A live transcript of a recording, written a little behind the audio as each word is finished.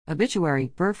Obituary,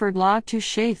 Burford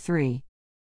LaTouche 3.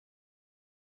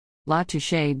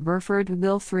 LaTouche Burford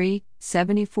Bill 3,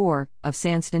 74, of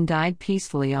Sandston died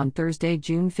peacefully on Thursday,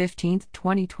 June 15,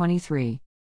 2023.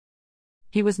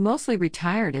 He was mostly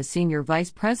retired as senior vice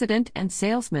president and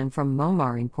salesman from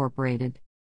Momar Incorporated.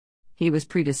 He was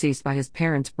predeceased by his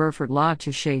parents Burford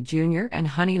LaTouche Jr. and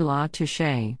Honey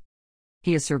LaTouche.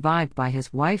 He is survived by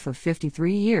his wife of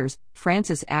 53 years,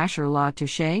 Frances Asher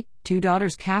LaTouche, two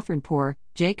daughters Catherine Poor,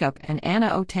 Jacob and Anna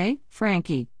Otey,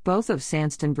 Frankie, both of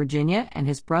Sandston, Virginia, and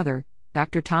his brother,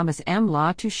 Dr. Thomas M.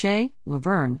 LaTouche,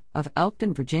 Laverne, of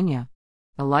Elkton, Virginia.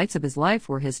 The lights of his life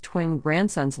were his twin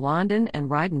grandsons London and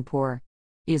Ryden Poor.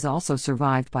 He is also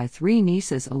survived by three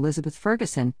nieces Elizabeth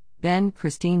Ferguson, Ben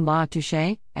Christine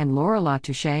LaTouche, and Laura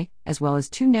LaTouche, as well as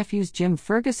two nephews Jim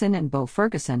Ferguson and Beau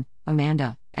Ferguson,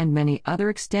 Amanda, and many other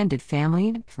extended family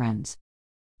and friends.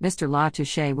 Mr.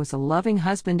 LaTouche was a loving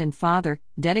husband and father,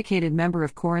 dedicated member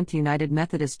of Corinth United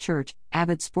Methodist Church,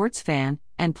 avid sports fan,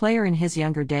 and player in his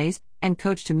younger days, and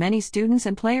coach to many students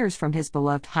and players from his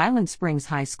beloved Highland Springs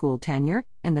High School tenure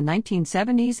in the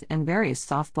 1970s and various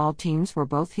softball teams for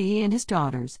both he and his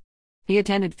daughters. He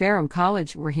attended Ferrum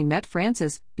College where he met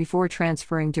Frances, before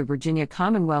transferring to Virginia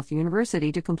Commonwealth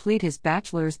University to complete his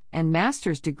bachelor's and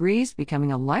master's degrees,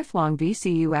 becoming a lifelong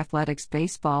VCU athletics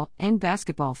baseball and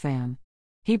basketball fan.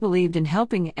 He believed in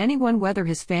helping anyone, whether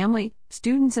his family,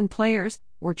 students and players,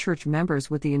 or church members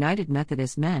with the United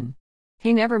Methodist Men.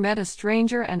 He never met a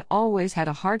stranger and always had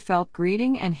a heartfelt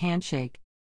greeting and handshake.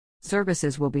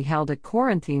 Services will be held at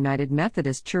Corinth United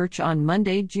Methodist Church on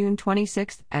Monday, June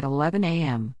 26 at 11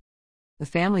 a.m. The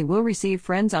family will receive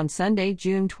friends on Sunday,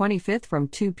 June 25 from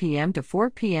 2 p.m. to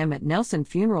 4 p.m. at Nelson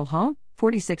Funeral Home,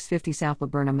 4650 South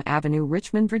Laburnum Avenue,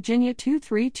 Richmond, Virginia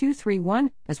 23231,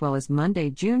 as well as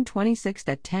Monday, June 26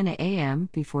 at 10 a.m.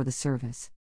 before the service.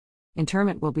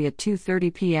 Interment will be at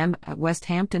 2:30 p.m. at West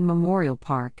Hampton Memorial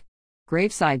Park.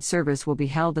 Graveside service will be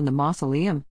held in the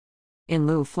mausoleum. In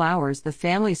lieu of flowers, the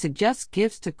family suggests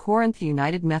gifts to Corinth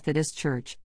United Methodist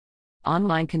Church.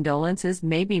 Online condolences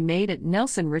may be made at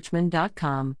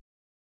nelsonrichmond.com.